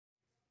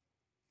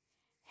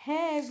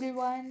Hey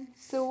everyone!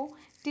 So,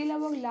 till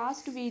our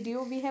last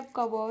video, we have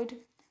covered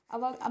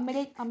our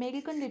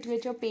American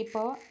literature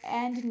paper,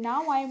 and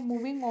now I am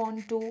moving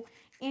on to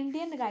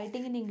Indian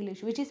writing in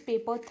English, which is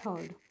paper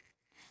third.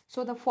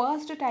 So, the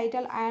first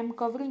title I am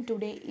covering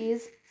today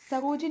is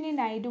Sarojini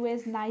Naidu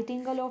as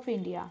Nightingale of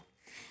India.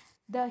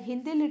 The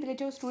Hindi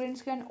literature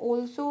students can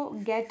also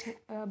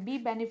be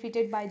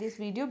benefited by this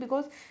video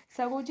because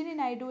Sarojini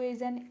Naidu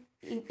is an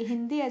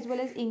Hindi as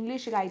well as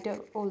English writer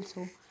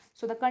also.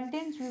 So the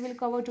contents we will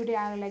cover today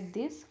are like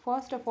this.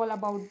 First of all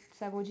about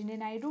Sarojini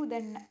Naidu,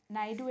 then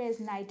Naidu as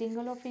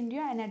Nightingale of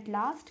India, and at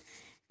last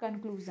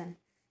conclusion.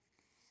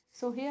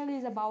 So here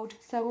is about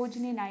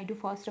Sarojini Naidu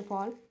first of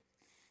all.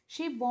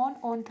 She born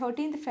on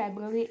 13th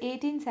February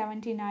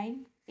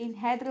 1879 in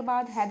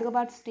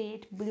Hyderabad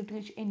state,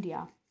 British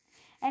India,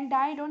 and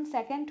died on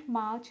 2nd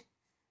March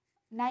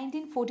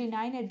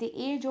 1949 at the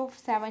age of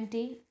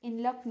 70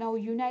 in Lucknow,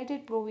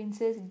 United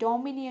Provinces,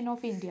 Dominion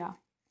of India.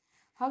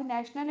 Her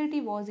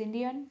nationality was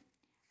Indian.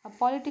 Her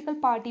political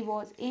party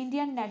was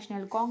Indian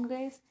National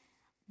Congress.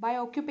 By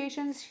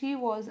occupation, she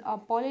was a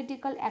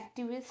political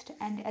activist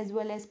and as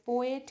well as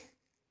poet.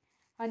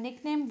 Her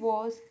nickname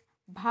was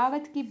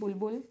Bharat Ki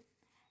Bulbul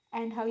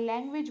and her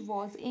language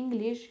was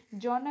English.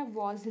 Genre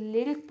was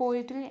lyric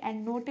poetry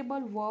and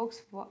notable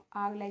works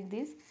are like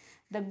this: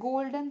 The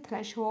Golden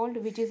Threshold,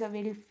 which is a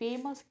very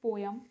famous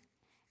poem,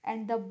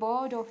 and The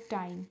Bird of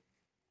Time.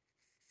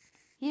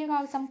 Here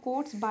are some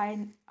quotes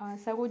by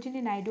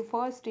Sarojini Naidu.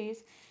 First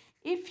is,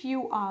 if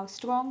you are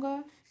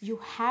stronger, you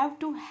have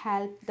to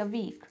help the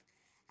weak.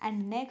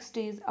 And next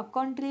is, a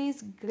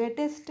country's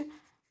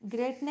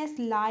greatness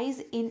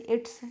lies in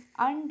its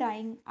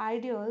undying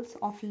ideals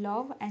of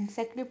love and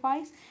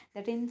sacrifice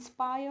that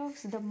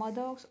inspires the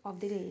mothers of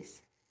the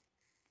race.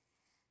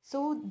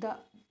 So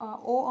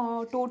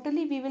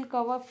totally we will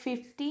cover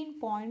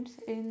 15 points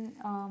in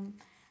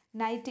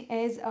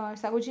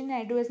Sarojini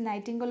Naidu as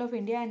Nightingale of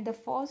India, and the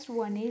first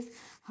one is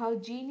her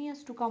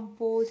genius to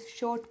compose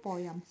short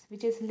poems,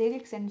 which is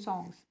lyrics and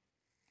songs.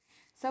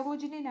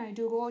 Sarojini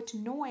Naidu wrote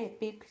no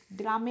epic,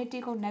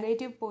 dramatic, or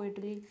narrative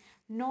poetry,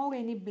 nor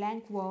any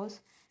blank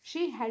verse.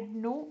 She had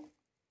no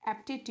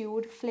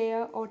aptitude,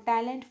 flair, or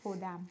talent for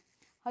them.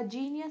 Her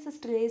genius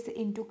strays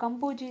into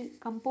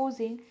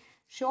composing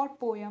short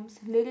poems,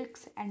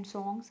 lyrics, and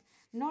songs,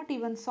 not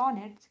even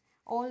sonnets,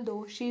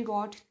 although she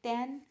wrote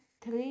 10,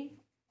 three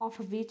of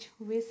which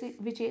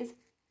is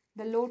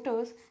the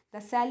Lotus,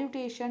 the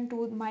Salutation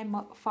to my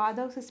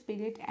father's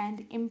spirit,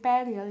 and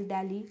Imperial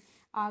Delhi,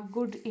 are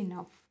good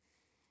enough.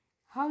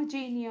 Her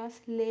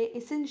genius lay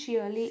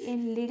essentially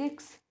in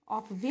lyrics,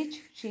 of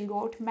which she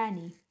wrote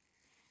many.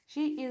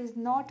 She is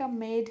not a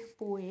made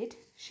poet.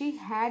 She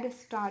had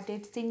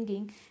started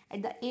singing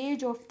at the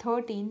age of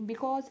 13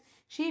 because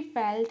she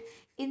felt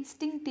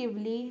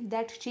instinctively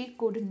that she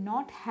could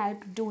not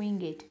help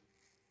doing it.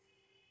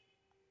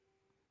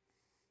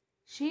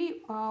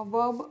 She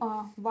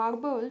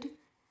warbled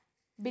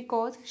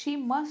because she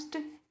must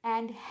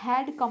and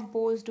had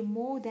composed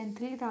more than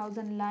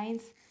 3,000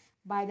 lines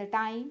by the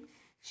time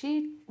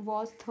she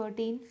was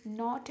 13,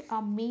 not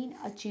a mean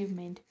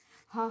achievement.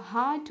 Her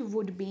heart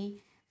would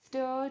be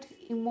stirred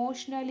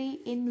emotionally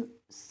in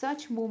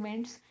such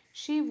moments.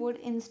 She would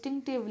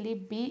instinctively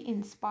be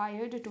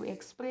inspired to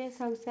express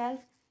herself,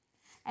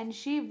 and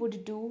she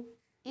would do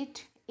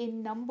it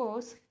in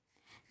numbers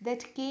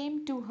that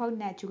came to her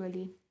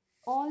naturally.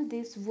 All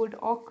this would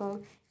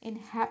occur in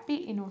happy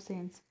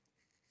innocence,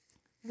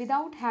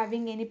 without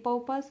having any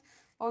purpose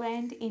or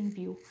end in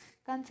view.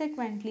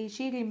 Consequently,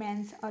 she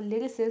remains a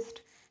lyricist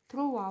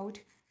throughout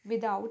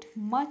without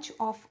much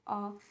of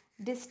a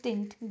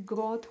distinct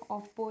growth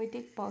of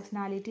poetic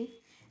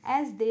personality,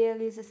 as there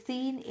is a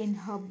scene in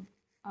her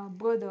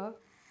brother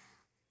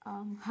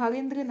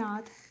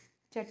Harindranath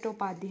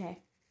Chattopadhyay.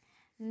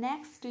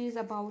 Next is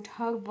about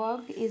her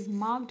work is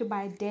marked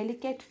by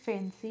delicate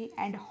fancy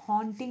and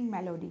haunting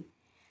melody.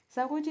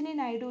 Sarojini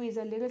Naidu is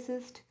a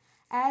lyricist.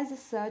 As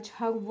such,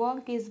 her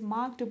work is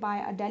marked by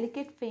a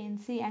delicate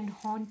fancy and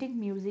haunting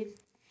music.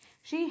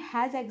 She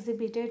has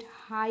exhibited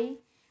high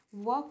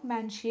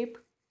workmanship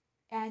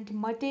and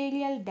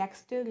material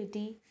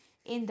dexterity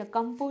in the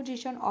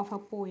composition of her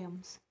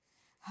poems.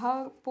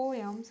 Her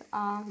poems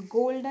are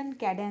golden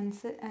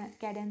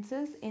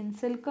cadences in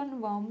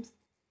silken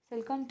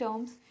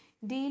terms,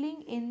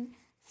 dealing in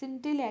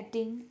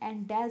scintillating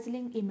and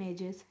dazzling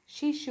images.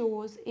 She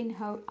shows in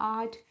her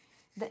art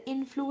the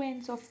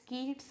influence of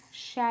Keats,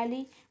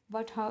 Shelley,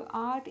 but her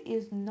art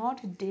is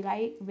not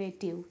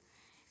derivative.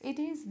 It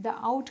is the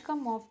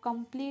outcome of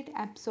complete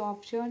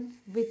absorption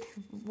with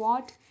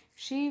what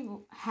she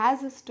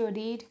has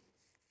studied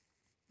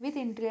with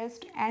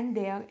interest, and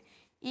their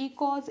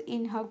echoes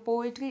in her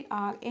poetry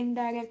are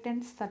indirect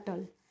and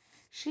subtle.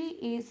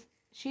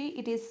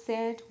 It is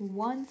said,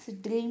 once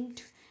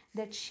dreamed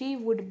that she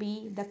would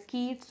be the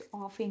Keats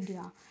of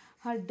India.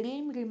 Her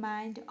dream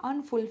remained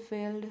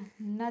unfulfilled.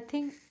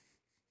 Nothing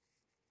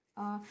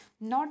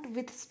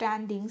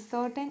notwithstanding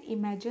certain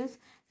images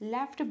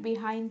left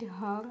behind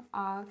her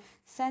are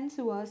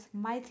sensuous,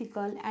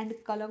 mythical, and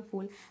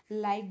colorful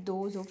like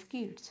those of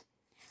Keats.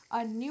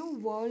 A new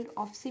world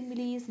of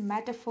similes,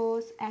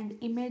 metaphors, and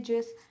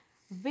images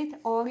with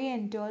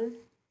oriental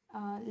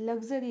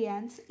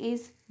luxuriance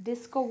is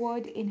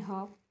discovered in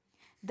her.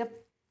 The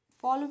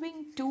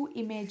following two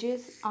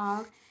images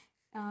are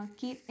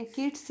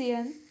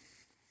Keatsian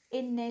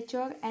in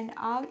nature and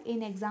are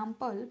an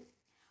example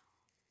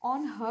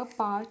on her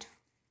part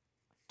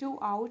to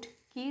out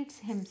Keats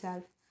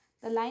himself.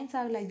 The lines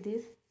are like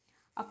this: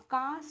 a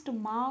cast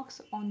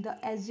marks on the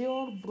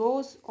azure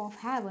brows of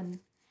heaven.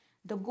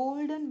 The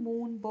golden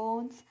moon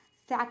burns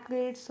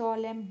sacred,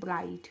 solemn,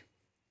 bright.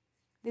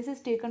 This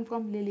is taken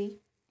from Lily.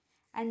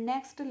 And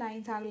next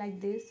lines are like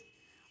this: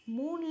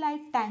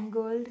 moonlight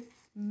tangled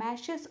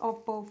meshes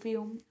of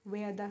perfume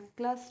where the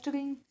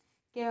clustering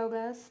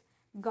caress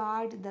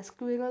guard the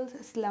squirrel's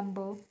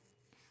slumber,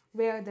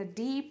 where the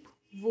deep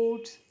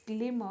woods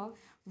glimmer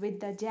with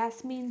the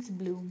jasmine's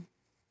bloom.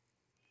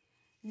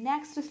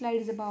 Next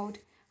slide is about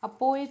a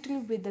poetry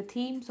with the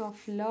themes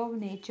of love,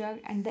 nature,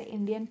 and the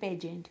Indian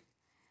pageant.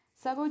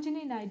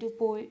 Sarojini Naidu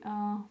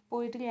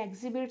poetry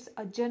exhibits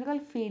a general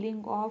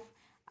feeling of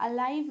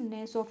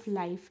aliveness of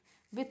life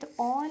with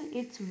all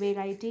its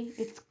variety,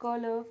 its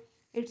color,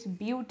 its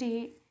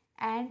beauty,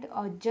 and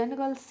a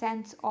general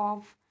sense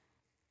of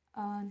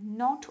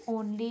not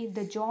only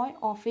the joy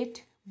of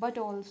it but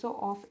also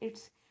of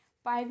its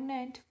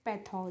poignant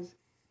pathos.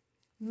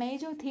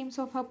 Major themes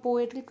of her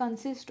poetry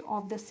consist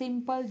of the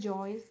simple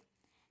joys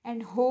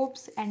and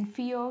hopes and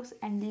fears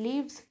and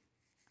lives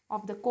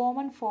of the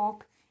common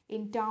folk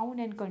in town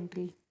and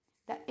country.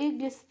 The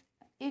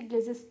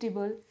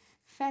irresistible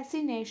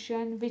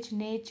fascination which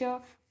nature,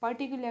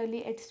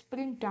 particularly at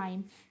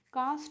springtime,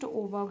 cast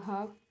over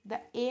her, the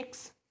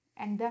aches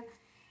and the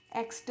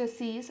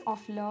ecstasies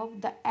of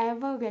love, the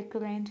ever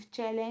recurrent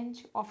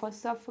challenge of a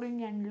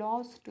suffering and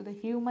loss to the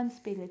human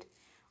spirit,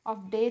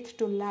 of death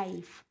to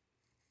life.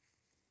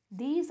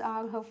 These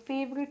are her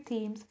favorite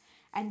themes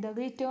and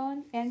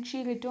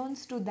she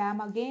returns to them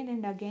again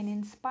and again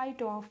in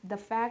spite of the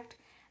fact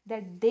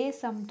that they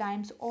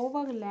sometimes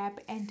overlap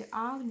and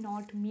are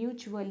not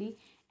mutually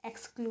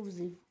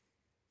exclusive.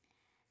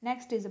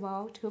 Next is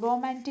about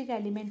romantic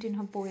element in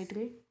her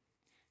poetry.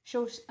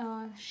 So,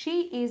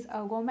 she is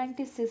a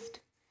romanticist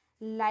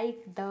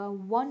like the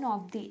one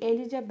of the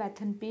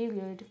Elizabethan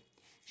period.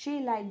 She,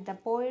 like the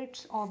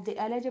poets of the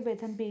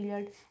Elizabethan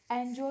period,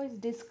 enjoys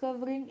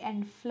discovering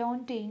and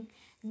flaunting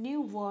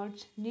new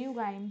words, new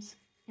rhymes,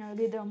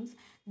 rhythms,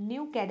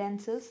 new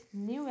cadences,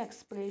 new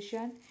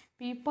expression,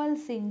 people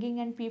singing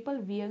and people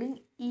wearing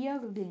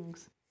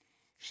earrings.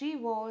 She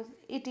was,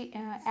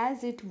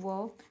 as it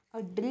were,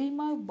 a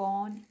dreamer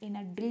born in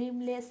a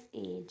dreamless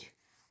age,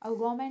 a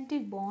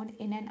romantic born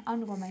in an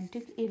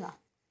unromantic era.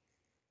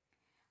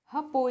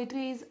 Her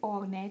poetry is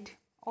ornate.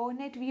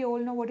 Ornate, we all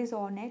know what is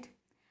ornate.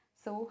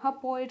 So, her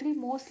poetry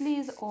mostly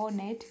is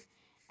ornate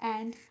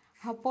and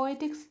her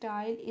poetic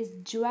style is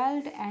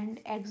jeweled and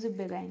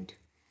exuberant.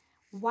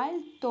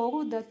 While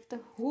Toru Dutt,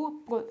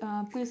 who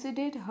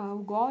preceded her,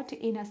 wrote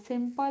in a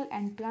simple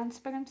and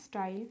transparent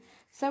style,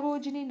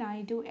 Sarojini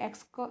Naidu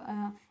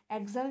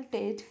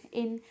exulted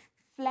in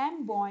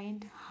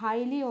flamboyant,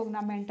 highly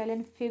ornamental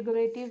and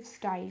figurative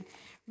style,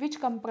 which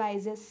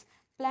comprises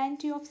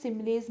plenty of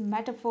similes,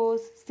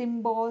 metaphors,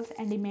 symbols,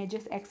 and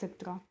images,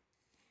 etc.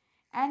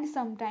 And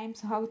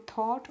sometimes her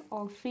thought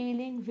or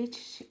feeling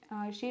which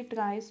she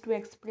tries to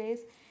express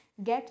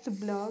gets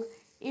blurred,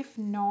 if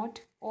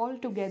not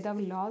altogether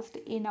lost,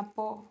 in a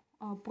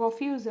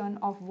profusion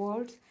of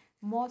words,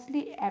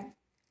 mostly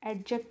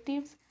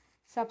adjectives,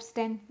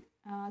 substantives,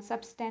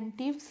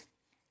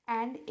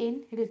 and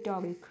in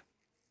rhetoric.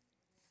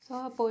 So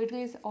her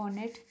poetry is on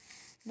it.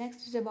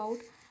 Next is about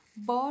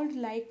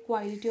bird-like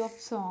quality of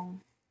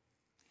song.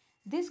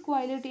 This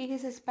quality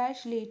is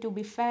especially to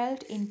be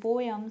felt in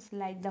poems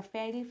like the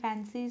fairy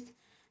fancies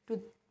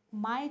to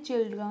my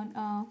children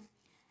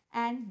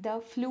and the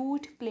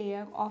flute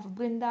player of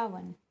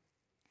Brindavan.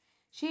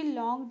 She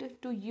longed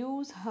to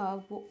use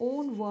her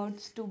own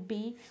words to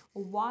be a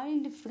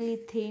wild, free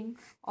thing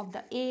of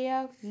the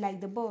air like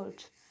the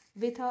birds,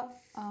 with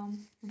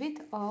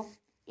a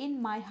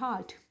in my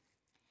heart.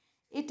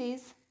 It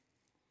is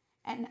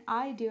an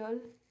ideal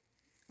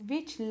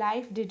which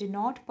life did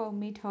not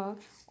permit her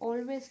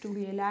always to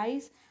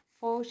realize,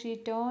 for she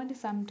turned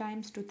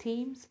sometimes to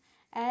themes,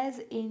 as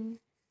in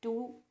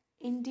to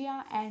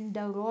India and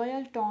the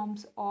royal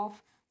tombs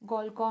of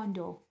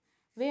Golconda,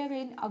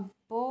 wherein a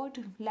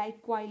bird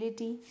like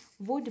quality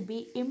would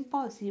be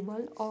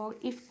impossible or,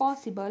 if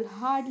possible,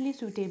 hardly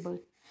suitable.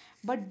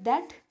 But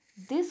that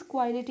this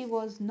quality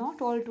was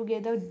not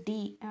altogether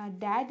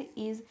dead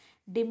is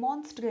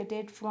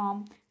demonstrated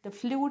from the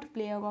flute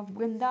player of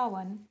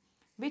Brindavan,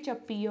 which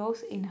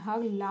appears in her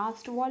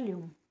last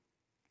volume.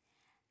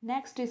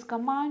 Next is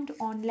command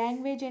on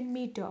language and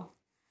meter.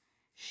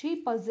 She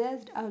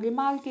possessed a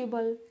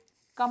remarkable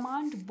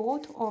command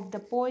both of the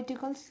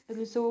poetical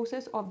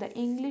resources of the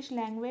English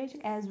language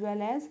as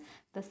well as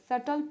the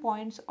subtle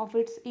points of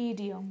its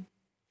idiom.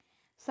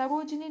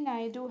 Sarojini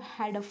Naidu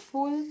had a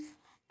full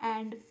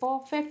and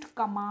perfect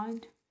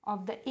command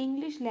of the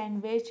English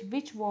language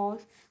which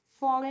was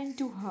foreign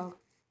to her.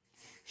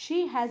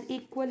 She has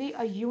equally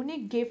a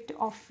unique gift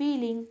of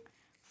feeling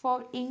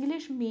for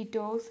English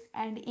meters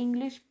and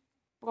English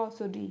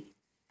prosody.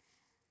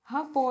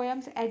 Her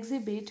poems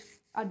exhibit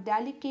a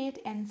delicate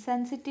and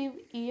sensitive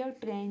ear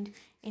trained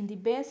in the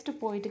best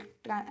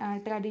poetic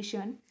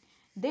tradition.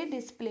 They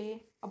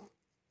display a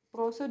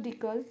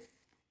prosodical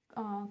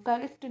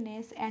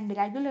correctness and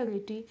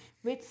regularity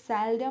which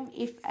seldom,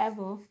 if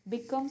ever,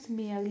 becomes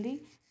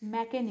merely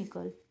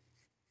mechanical.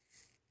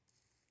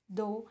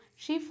 Though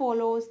she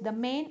follows the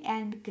main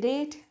and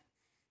great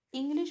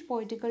English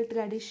poetical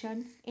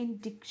tradition in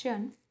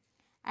diction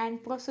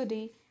and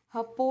prosody,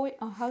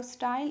 her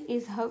style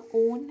is her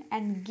own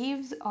and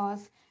gives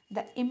us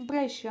the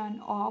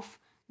impression of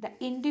the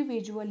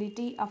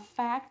individuality, a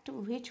fact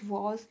which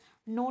was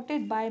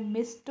noted by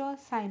Mr.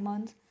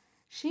 Symonds.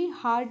 She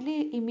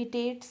hardly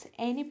imitates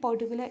any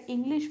particular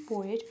English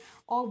poet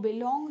or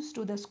belongs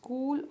to the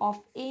school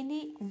of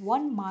any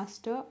one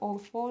master or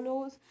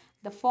follows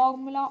the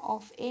formula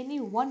of any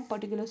one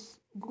particular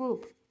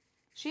group.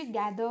 She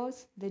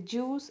gathers the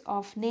juice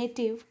of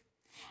native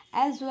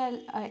as well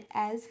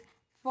as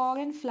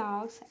foreign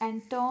flowers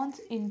and turns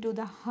into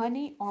the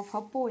honey of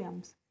her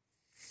poems.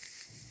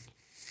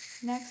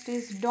 Next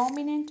is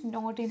dominant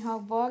note in her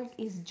work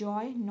is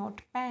joy,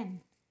 not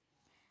pain.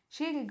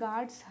 She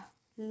regards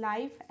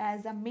life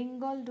as a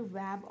mingled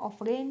web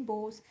of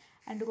rainbows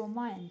and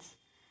romance,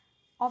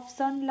 of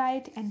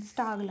sunlight and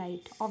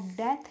starlight, of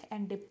death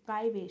and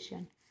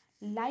deprivation.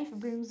 Life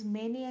brings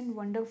many and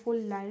wonderful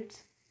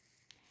lights.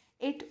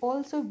 It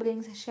also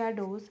brings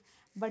shadows,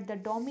 but the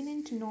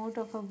dominant note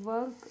of her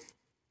work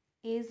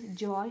is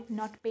joy,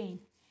 not pain.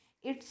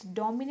 Its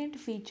dominant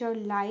feature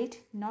light,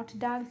 not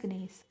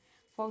darkness,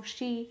 for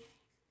she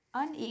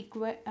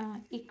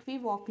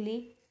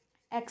unequivocally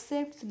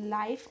accepts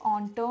life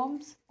on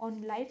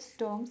life's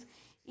terms,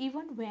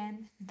 even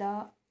when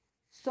the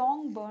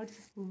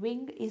songbird's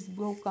wing is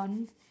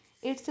broken.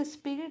 Its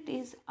spirit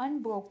is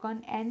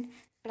unbroken and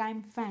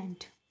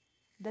triumphant.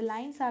 The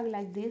lines are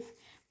like this: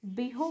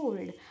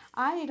 Behold,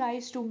 I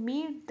rise to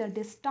meet the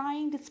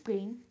destined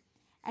spring,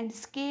 and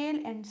scale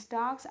and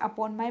stars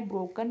upon my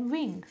broken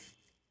wing.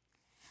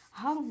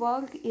 Her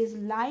work is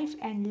life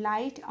and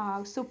light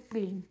are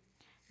supreme,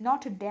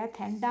 not death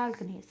and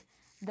darkness.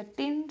 The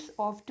tints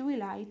of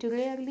twilight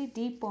rarely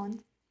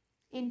deepen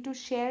into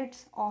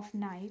shades of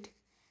night.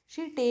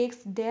 She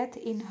takes death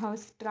in her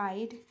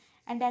stride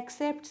and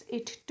accepts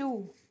it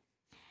too.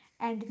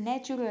 And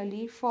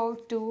naturally, for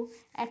to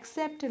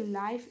accept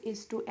life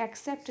is to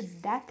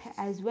accept death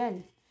as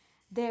well.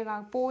 There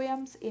are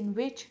poems in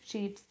which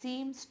she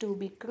seems to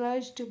be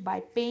crushed by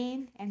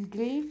pain and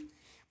grief,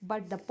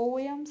 but the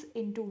poems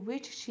into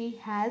which she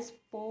has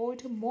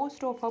poured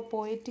most of her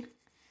poetic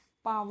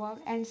power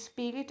and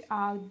spirit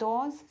are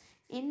those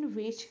in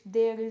which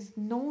there is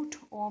note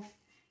of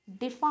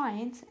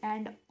defiance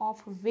and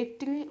of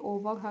victory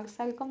over her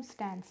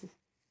circumstances.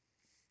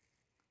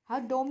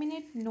 Her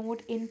dominant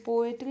note in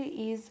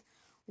poetry is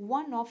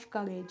one of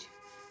courage.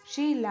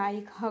 She,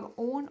 like her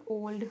own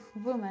old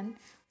woman,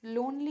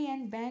 lonely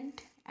and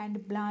bent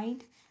and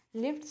blind,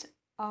 lifts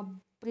a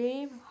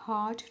brave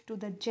heart to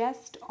the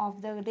jest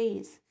of the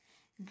race.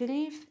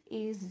 Grief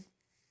is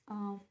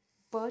uh,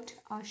 but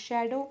a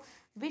shadow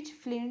which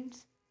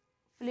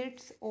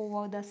flits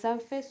over the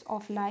surface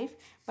of life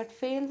but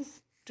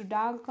fails to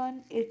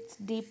darken its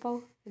deeper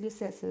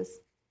recesses.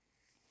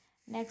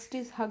 Next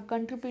is her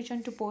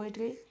contribution to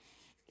poetry.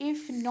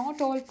 If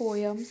not all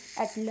poems,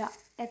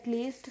 at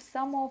least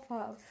some of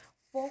her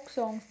folk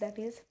songs, that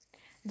is,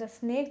 the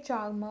Snake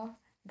Charmer,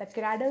 the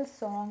Cradle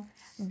Song,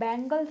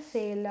 Bengal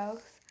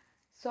Sailors,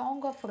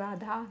 Song of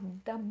Radha,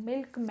 the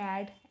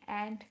Milkmaid,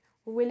 and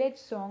village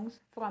songs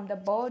from the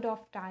Bird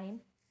of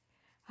Time.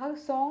 Her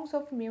songs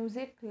of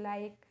music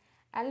like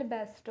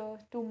Alabaster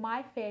to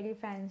My Fairy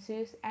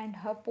Fancies and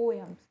her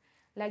poems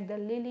like The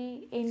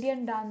Lily,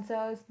 Indian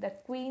Dancers, The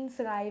Queen's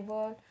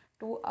Rival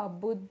to a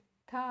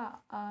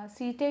Buddha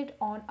seated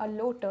on a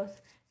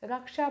lotus,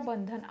 Raksha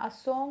Bandhan, a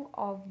song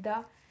of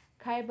the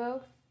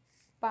Khyber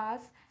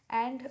Pass,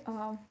 and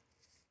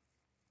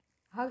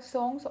her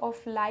songs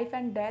of life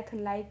and death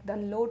like The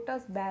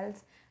Lotus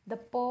Bells, The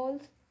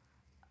Pearls,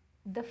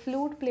 The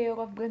Flute Player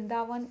of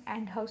Vrindavan,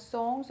 and her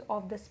songs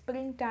of the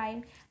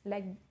springtime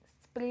like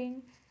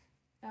Spring,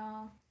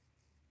 uh,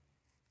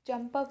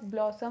 Champak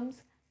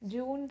Blossoms,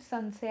 June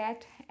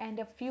Sunset, and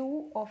a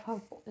few of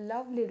her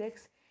love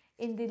lyrics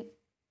in the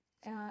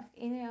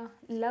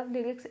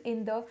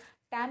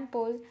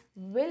temple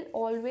will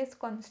always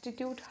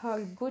constitute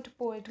her good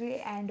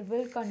poetry and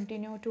will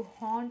continue to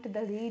haunt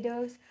the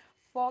readers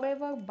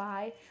forever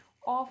by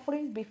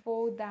offering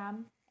before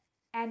them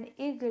an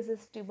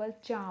irresistible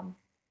charm.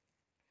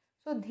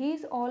 So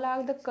these all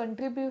are the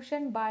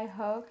contribution by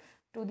her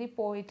to the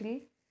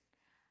poetry.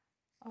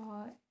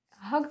 Uh,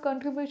 Her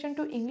contribution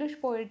to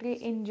English poetry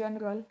in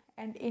general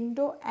and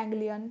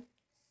Indo-Anglian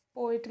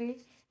poetry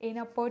in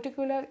a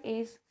particular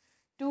is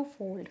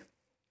twofold.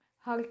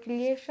 Her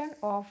creation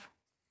of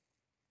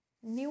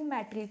new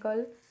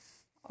metrical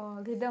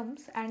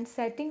rhythms and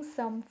setting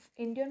some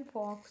Indian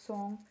folk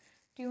song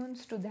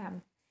tunes to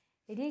them.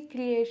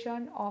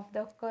 Recreation of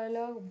the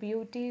color,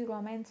 beauty,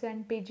 romance,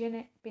 and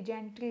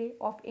pageantry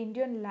of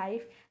Indian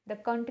life, the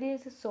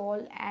country's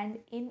soul, and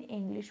in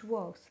English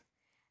works.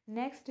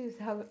 Next is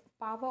her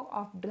power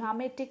of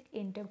dramatic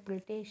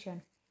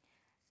interpretation.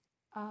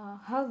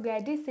 Her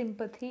ready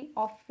sympathy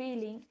of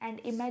feeling and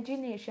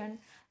imagination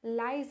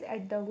lies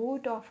at the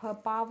root of her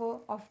power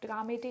of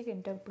dramatic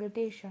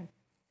interpretation.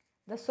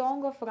 The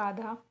Song of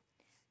Radha,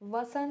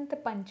 Vasant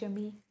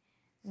Panchami,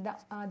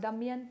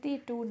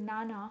 Damayanti to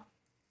Nala,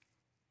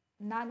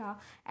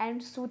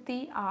 and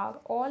Suti are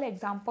all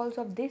examples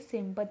of this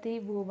sympathy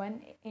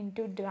woven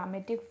into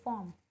dramatic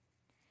form.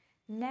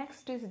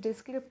 Next is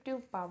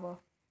descriptive power.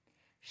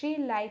 She,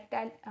 like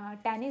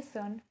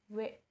Tennyson,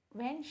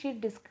 when she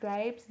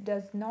describes,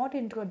 does not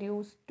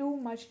introduce too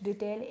much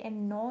detail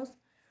and knows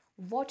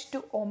what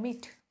to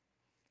omit.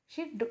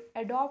 She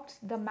adopts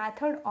the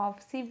method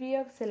of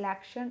severe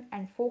selection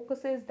and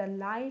focuses the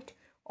light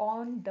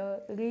on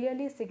the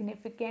really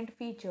significant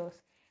features,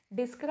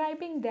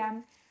 describing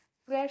them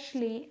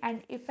freshly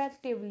and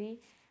effectively,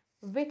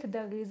 with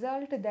the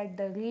result that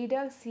the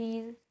reader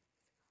sees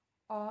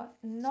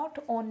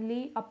not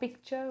only a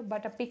picture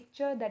but a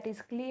picture that is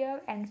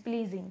clear and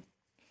pleasing.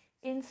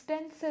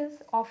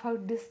 Instances of her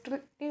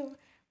destructive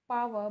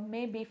power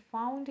may be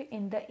found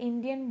in the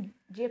Indian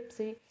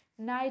Gypsy,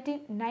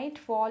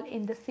 Nightfall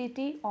in the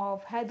City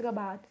of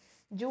Hyderabad,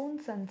 June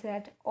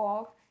Sunset,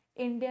 or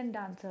Indian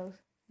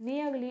Dancers.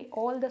 Nearly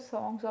all the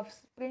songs of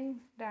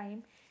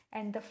springtime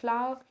and the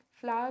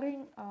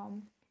flowering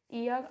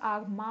year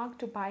are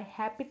marked by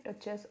happy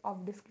touches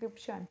of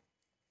description.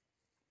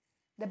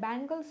 The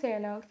Bengal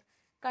Sailors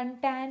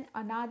contain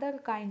another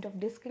kind of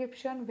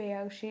description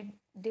where she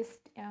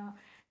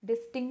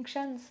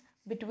distinctions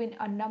between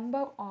a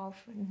number of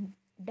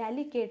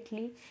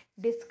delicately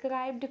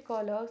described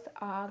colors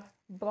are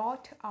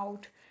brought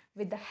out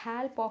with the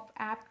help of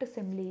apt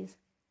similes.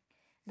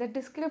 The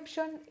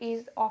description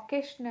is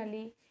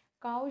occasionally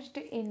couched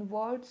in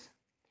words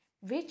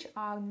which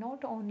are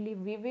not only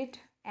vivid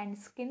and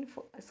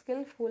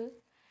skillful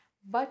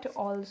but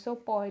also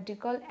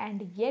poetical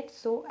and yet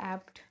so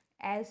apt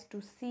as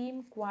to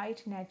seem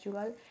quite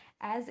natural,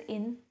 as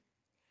in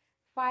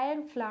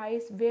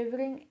fireflies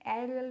wavering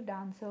aerial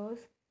dances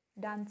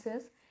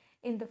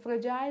in the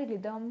fragile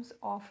rhythms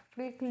of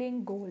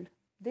trickling gold.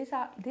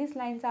 These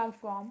lines are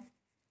from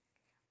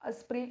a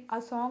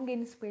song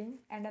in spring,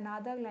 and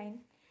another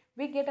line.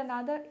 We get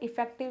another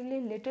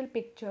effectively little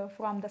picture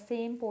from the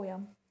same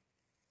poem.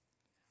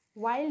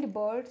 Wild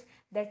birds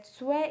that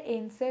sway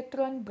in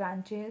citron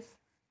branches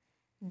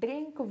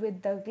drink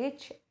with the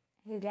rich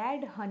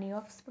red honey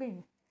of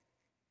spring.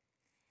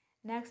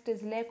 Next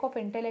is lack of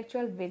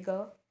intellectual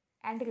vigor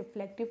and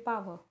reflective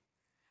power.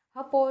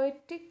 Her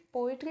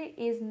poetry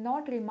is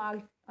not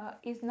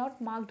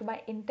marked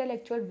by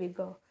intellectual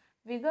vigor.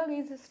 Vigor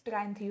is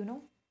strength, you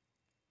know.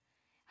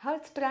 Her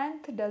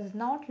strength does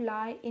not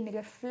lie in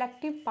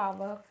reflective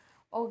power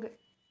or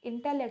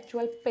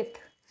intellectual pith.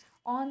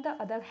 On the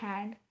other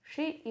hand,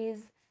 she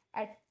is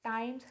at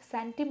times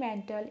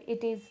sentimental.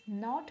 It is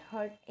not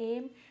her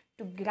aim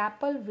to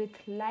grapple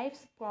with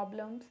life's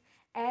problems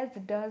as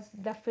does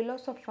the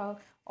philosopher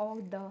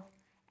or the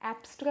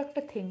abstract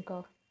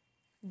thinker.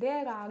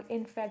 There are,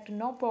 in fact,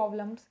 no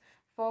problems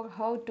for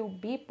her to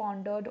be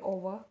pondered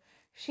over.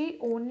 She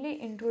only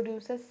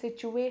introduces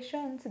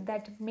situations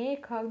that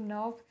make her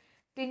nerves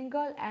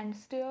tingle and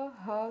stir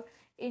her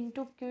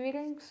into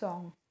queering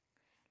song.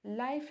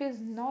 Life is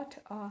not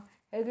a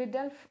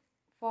riddle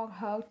for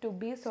her to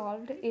be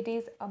solved, it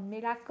is a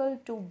miracle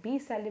to be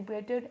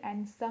celebrated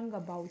and sung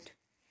about.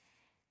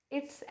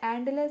 Its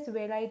endless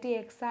variety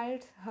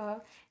excites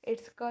her,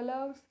 its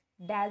colors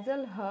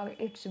dazzle her,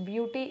 its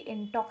beauty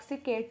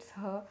intoxicates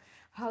her.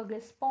 Her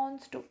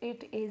response to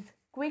it is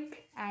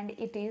quick and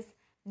it is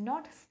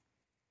not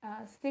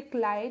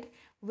sick-eyed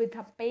with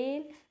a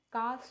pale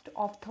cast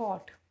of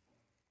thought.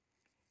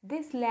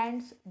 This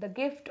lends the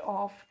gift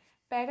of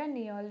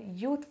perennial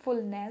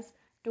youthfulness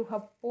to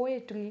her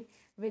poetry,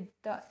 with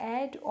the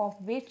aid of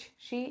which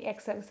she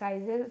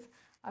exercises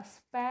a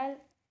spell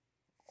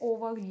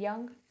over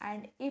young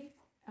and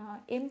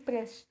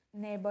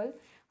impressionable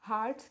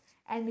hearts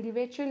and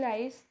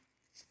revitalize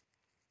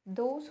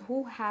those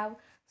who have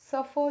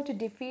suffered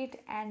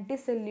defeat and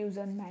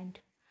disillusionment.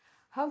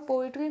 Her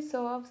poetry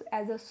serves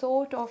as a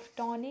sort of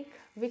tonic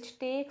which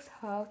takes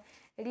her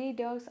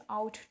readers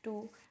out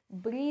to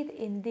breathe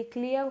in the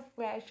clear,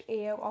 fresh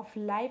air of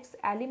life's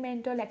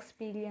elemental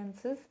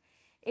experiences,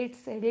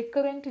 its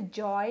recurrent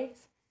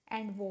joys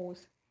and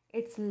woes,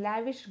 its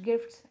lavish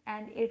gifts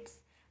and its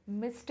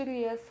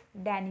mysterious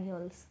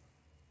Daniels.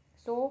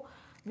 So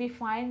we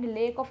find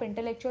lack of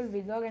intellectual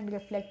vigor and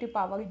reflective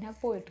power in her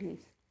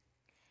poetries.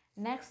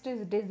 Next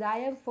is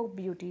desire for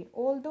beauty.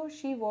 Although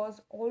she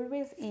was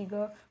always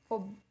eager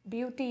for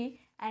beauty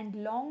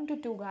and longed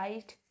to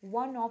write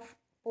one of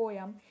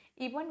poem,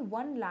 even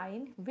one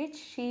line which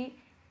she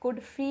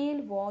could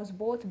feel was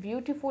both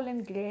beautiful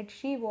and great,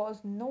 she was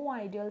no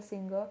ideal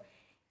singer,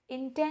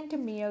 intent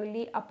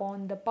merely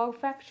upon the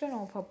perfection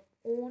of her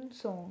own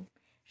song.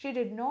 She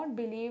did not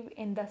believe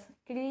in the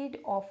creed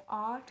of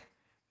art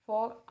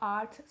for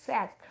art's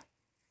sake,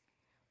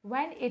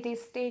 when it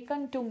is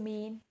taken to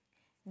mean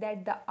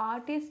that the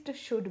artist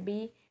should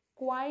be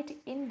quite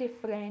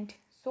indifferent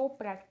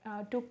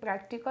to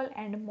practical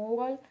and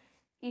moral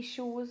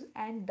issues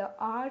and the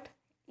art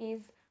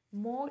is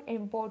more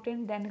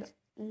important than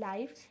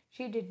life.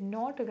 She did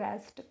not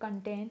rest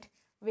content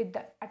with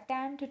the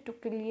attempt to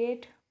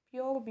create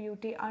pure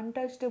beauty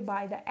untouched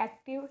by the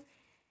active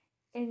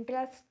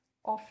interests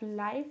of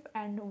life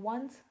and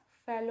one's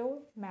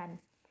fellow man.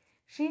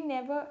 She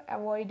never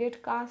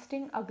avoided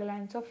casting a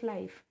glance of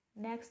life.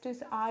 Next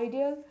is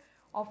ideal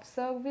of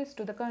service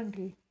to the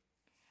country.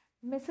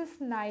 Mrs.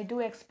 Naidu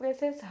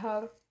expresses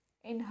her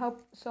in her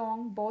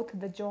song both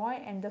the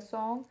joy and the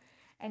song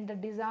and the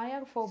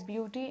desire for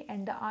beauty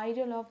and the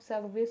ideal of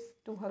service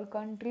to her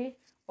country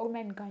or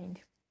mankind.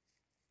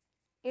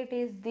 It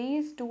is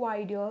these two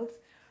ideals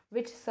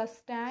which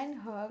sustain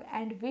her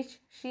and which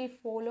she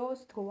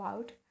follows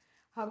throughout.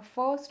 Her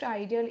first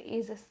ideal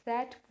is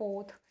set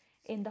forth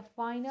in the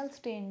final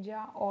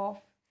stanza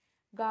of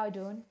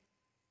Garden,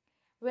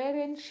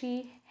 wherein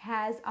she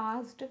has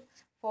asked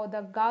for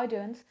the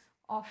gardens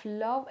of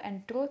love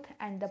and truth,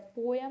 and the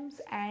poem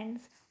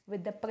ends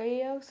with the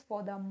prayers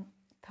for the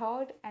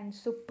third and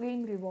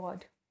supreme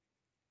reward.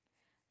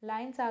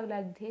 Lines are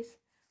like this: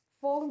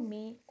 For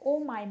me, O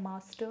my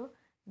master,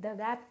 the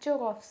rapture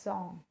of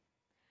song.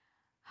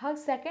 Her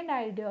second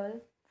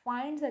ideal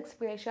finds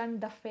expression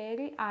the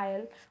fairy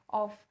isle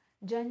of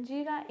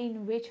Janjira,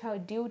 in which her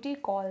duty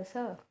calls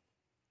her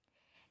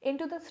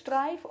into the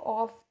strife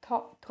of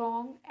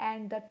throng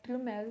and the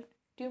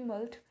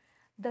tumult,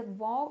 the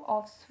war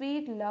of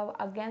sweet love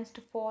against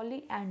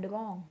folly and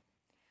wrong,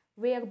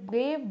 where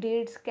brave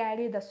deeds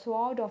carry the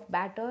sword of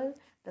battle,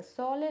 the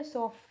solace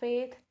of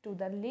faith to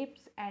the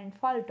lips and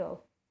falter,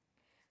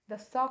 the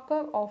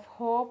succor of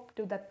hope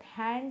to the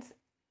hands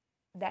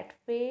that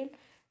fail,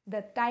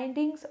 the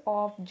tidings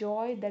of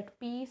joy that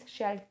peace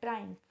shall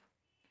triumph,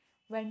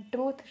 when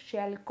truth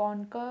shall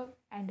conquer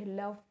and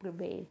love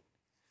prevail.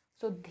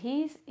 So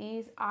this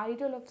is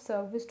ideal of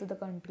service to the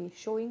country,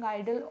 showing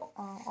ideal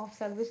of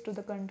service to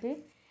the country.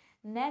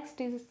 Next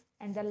is,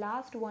 and the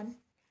last one,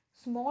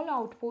 small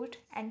output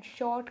and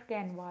short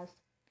canvas.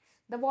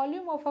 The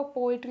volume of her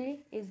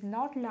poetry is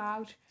not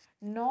large,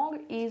 nor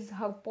is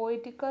her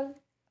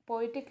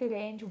poetic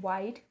range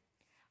wide.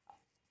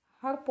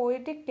 Her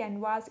poetic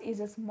canvas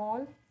is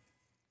small,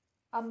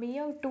 a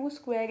mere 2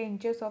 square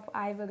inches of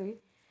ivory,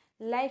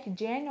 like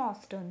Jane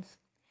Austen's.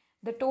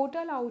 The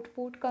total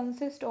output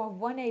consists of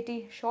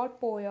 180 short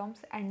poems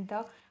and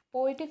the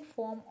poetic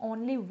form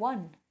only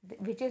one,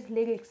 which is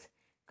lyrics,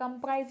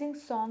 comprising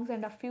songs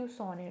and a few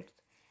sonnets.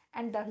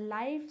 And the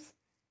life's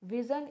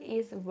vision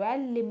is well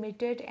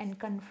limited and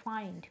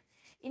confined,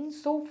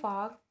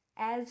 insofar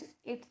as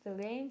its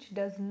range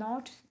does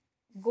not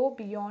go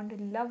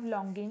beyond love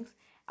longings,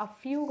 a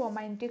few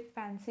romantic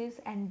fancies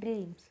and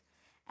dreams,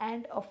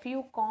 and a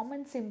few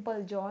common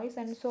simple joys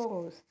and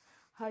sorrows.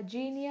 Her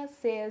genius,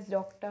 says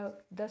Dr.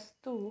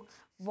 Dastu,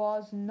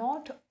 was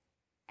not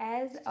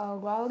as a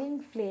roaring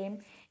flame,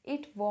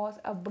 it was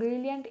a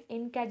brilliant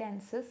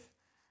incandescence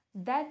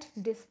that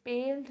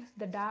dispelled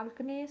the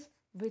darkness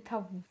with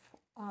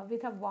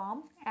a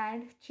warm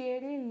and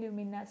cheery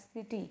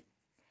luminosity.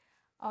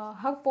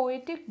 Her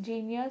poetic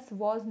genius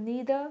was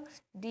neither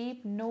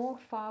deep nor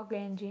far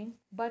ranging,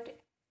 but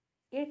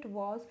it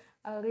was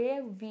a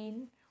rare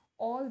vein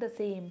all the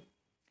same,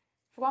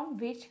 from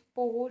which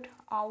poured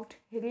out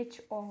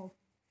rich ore,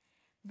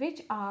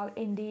 which are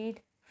indeed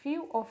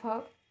few of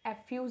her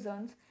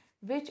effusions,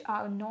 which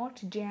are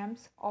not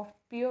gems of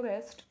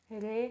purest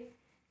ray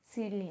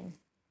selene.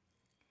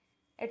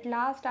 At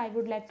last, I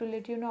would like to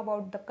let you know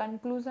about the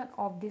conclusion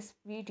of this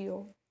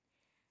video.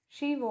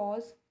 She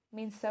was,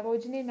 means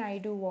Sarojini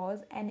Naidu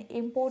was an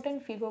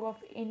important figure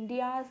of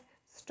India's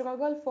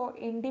struggle for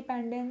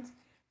independence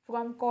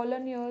from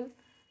colonial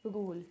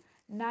rule.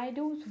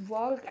 Naidu's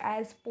work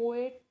as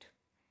poet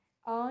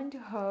earned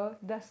her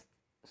the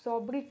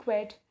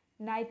sobriquet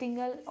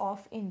Nightingale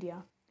of India.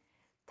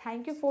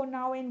 Thank you for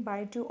now and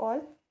bye to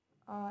all.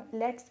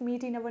 Let's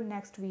meet in our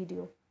next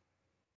video.